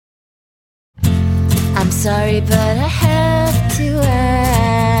Sorry, but I have to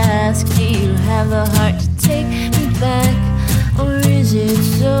ask, do you have the heart to take me back? Or is it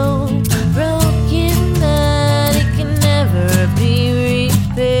so broken that it can never be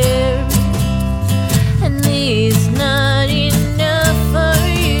repaired? And it's not enough for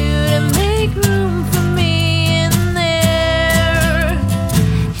you to make room for me in there.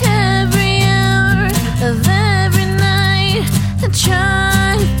 Every hour of every night I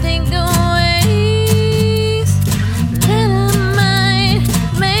try to think of ways that I might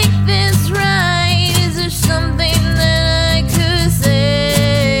make this right. Is there something that I could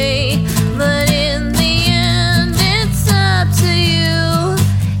say? But in the end it's up to you.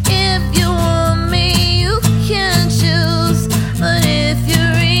 If you want me you can choose, but if you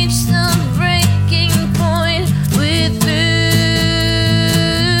reach some breaking point, we're through.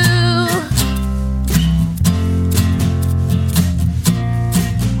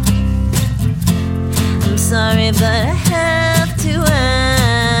 I'm sorry, but I